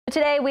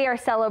Today we are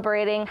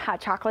celebrating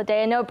Hot Chocolate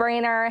Day, a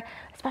no-brainer,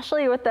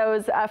 especially with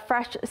those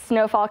fresh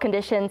snowfall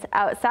conditions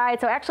outside.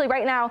 So actually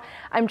right now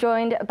I'm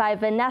joined by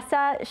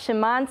Vanessa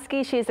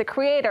Szymanski. She's the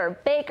creator,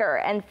 baker,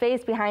 and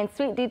face behind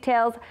Sweet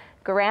Details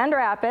Grand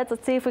Rapids.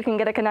 Let's see if we can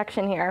get a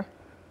connection here.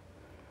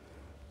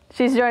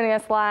 She's joining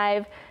us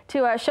live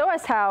to show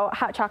us how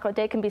Hot Chocolate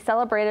Day can be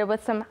celebrated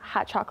with some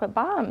hot chocolate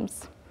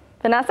bombs.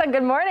 Vanessa,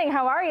 good morning.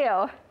 How are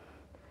you?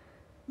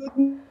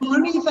 Good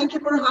morning. Thank you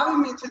for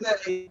having me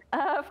today.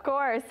 Of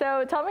course.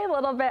 So tell me a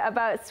little bit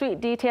about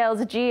Sweet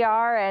Details GR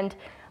and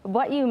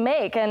what you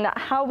make and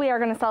how we are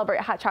going to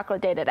celebrate Hot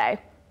Chocolate Day today.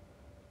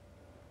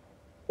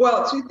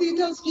 Well, Sweet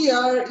Details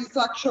GR is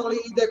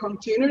actually the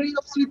continuity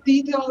of Sweet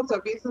Details, a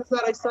business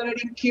that I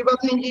started in Cuba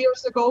 10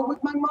 years ago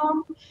with my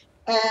mom.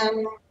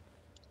 And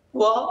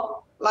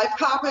well, life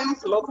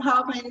happens, love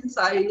happens.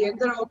 I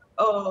ended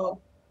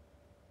up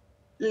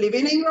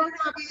living in Grand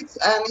Rapids,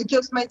 and it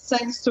just made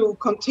sense to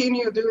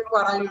continue doing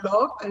what I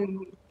love.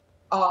 And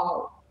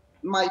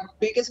my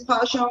biggest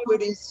passion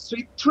with is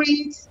sweet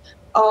treats,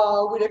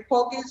 with a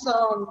focus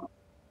on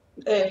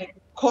a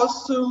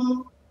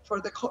costume for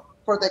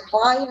the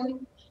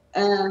client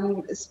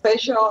and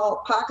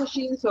special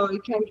packaging, so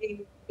it can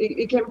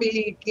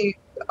be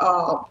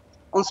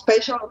on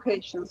special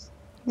occasions.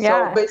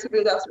 Yeah. So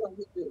basically, that's what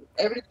we do.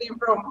 Everything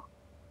from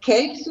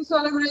cakes to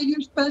celebrate your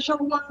special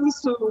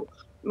ones to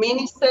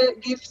mini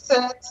gift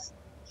sets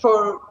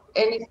for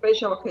any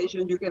special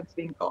occasion you can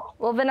think of.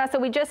 Well, Vanessa,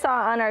 we just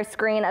saw on our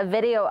screen a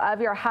video of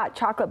your hot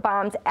chocolate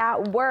bombs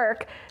at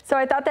work. So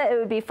I thought that it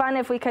would be fun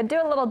if we could do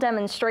a little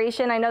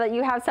demonstration. I know that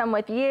you have some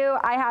with you.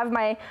 I have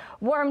my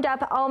warmed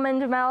up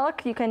almond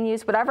milk. You can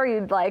use whatever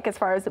you'd like as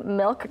far as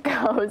milk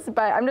goes,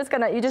 but I'm just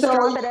gonna, you just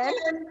drop it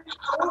in.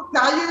 I will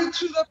guide you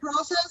through the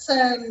process,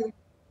 and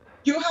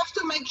you have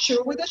to make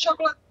sure with the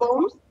chocolate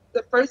bombs,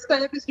 the first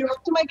step is you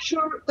have to make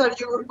sure that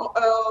your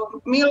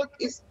milk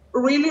is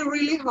really,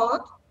 really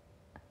hot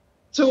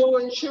to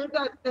ensure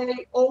that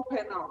they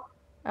open up.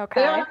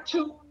 Okay. There are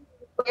two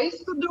ways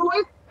to do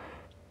it.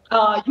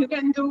 You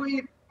can do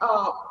it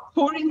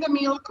pouring the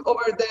milk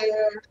over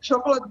the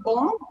chocolate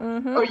bomb,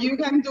 or you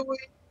can do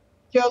it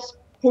just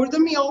pour the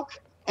milk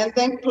and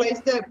then place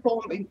the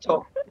bomb in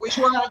top. Which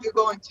one are you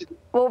going to do?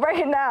 Well,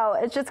 right now,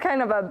 it's just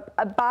kind of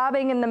a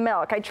bobbing in the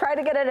milk. I try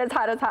to get it as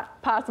hot as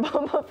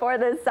possible before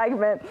this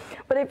segment,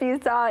 but if you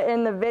saw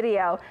in the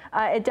video,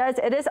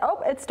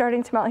 it's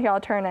starting to melt here. I'll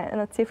turn it, and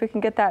let's see if we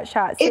can get that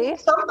shot. See?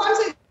 Sometimes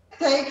it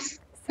takes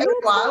a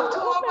while to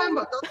open,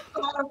 but that's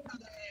part of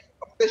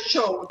the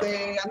show,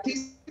 the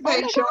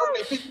anticipation.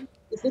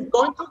 Is it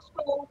going to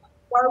explode?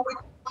 What are we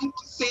going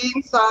to see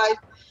inside?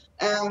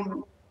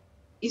 And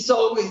it's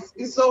always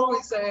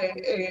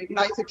a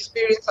nice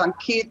experience, and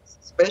kids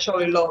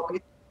especially love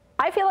it.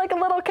 I feel like a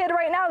little kid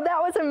right now. That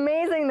was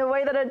amazing, the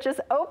way that it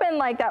just opened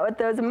like that with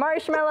those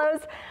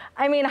marshmallows.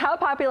 I mean, how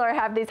popular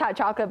have these hot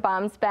chocolate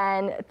bombs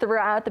been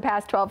throughout the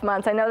past 12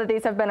 months? I know that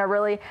these have been a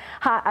really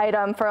hot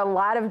item for a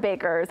lot of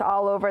bakers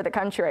all over the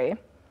country.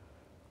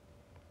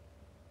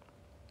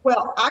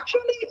 Well,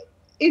 actually,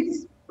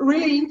 it's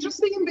really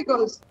interesting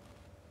because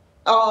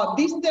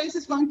these days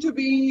is going to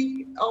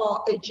be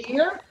a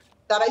year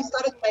that I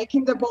started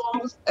making the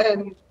bombs,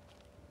 and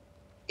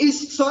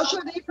it's such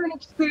a different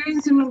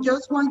experience in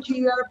just 1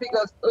 year,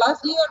 because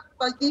last year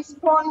by this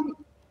point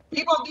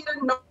people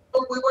didn't know.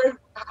 We were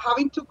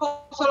having to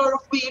post a lot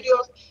of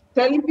videos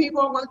telling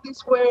people what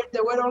these were.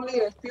 There were only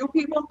a few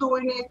people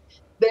doing it.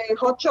 The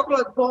hot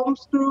chocolate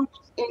bombs groups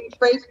in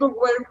Facebook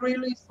were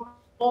really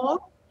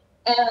small,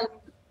 and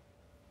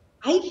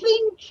I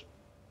think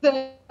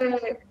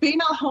that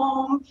being at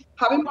home,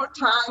 having more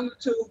time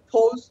to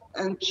post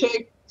and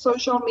check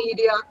social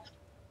media,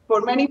 for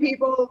many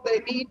people,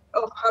 the need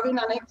of having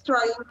an extra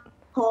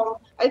income,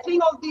 I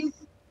think all this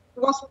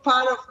was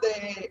part of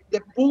the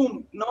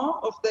boom,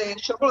 of the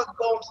chocolate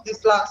bombs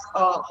this last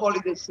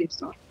holiday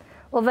season.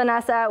 Well,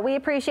 Vanessa, we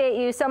appreciate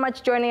you so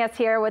much joining us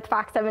here with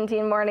Fox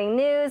 17 Morning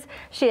News.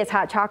 She has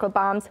hot chocolate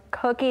bombs,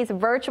 cookies,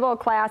 virtual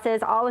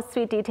classes, all with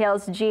Sweet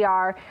Details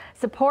GR.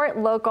 Support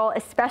local,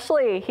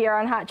 especially here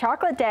on Hot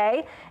Chocolate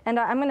Day. And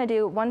I'm going to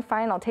do one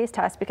final taste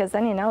test, because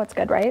then you know it's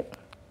good, right?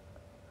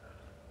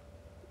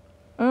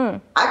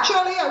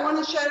 Actually, I want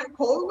to share a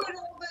code with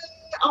all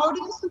the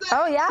audience today.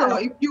 Oh, yeah. So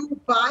if you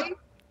buy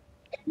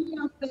any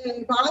of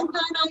the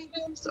Valentine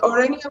items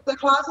or any of the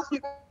classes, you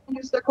can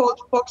use the code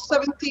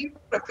FOX17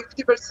 for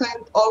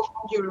 50% off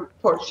your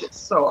purchase.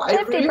 So I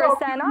really hope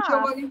you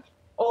enjoy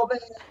all the...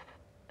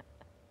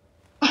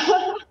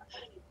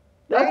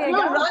 That's good,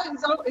 right?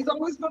 It's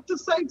always good to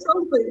say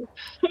something.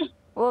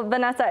 Well,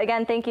 Vanessa,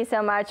 again, thank you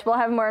so much. We'll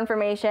have more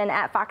information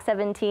at Fox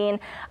 17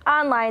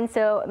 online,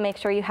 so make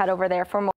sure you head over there for more.